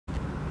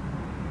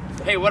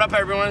Hey, what up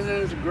everyone?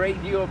 This is a great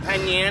view of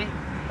Penn Yan.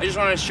 I just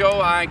want to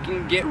show I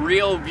can get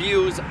real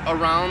views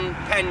around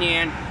Penn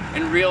Yan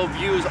and real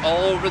views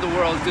all over the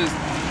world, because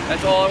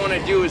that's all I want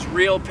to do is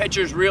real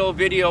pictures, real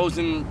videos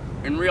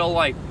in real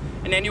life.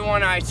 And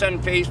anyone I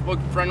send Facebook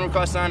friend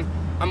requests on,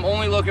 I'm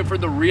only looking for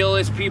the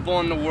realest people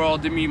in the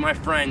world to meet my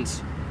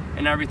friends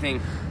and everything.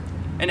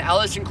 And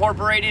Ellis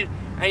Incorporated,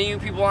 any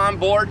of you people on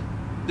board,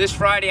 this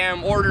Friday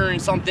I'm ordering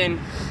something,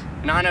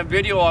 and on a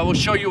video I will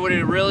show you what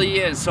it really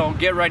is, so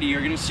get ready.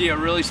 You're going to see a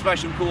really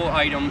special cool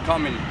item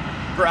coming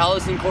for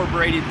Ellis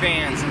Incorporated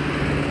fans,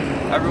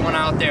 everyone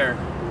out there.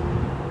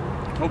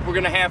 Hope we're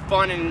going to have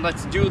fun, and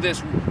let's do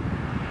this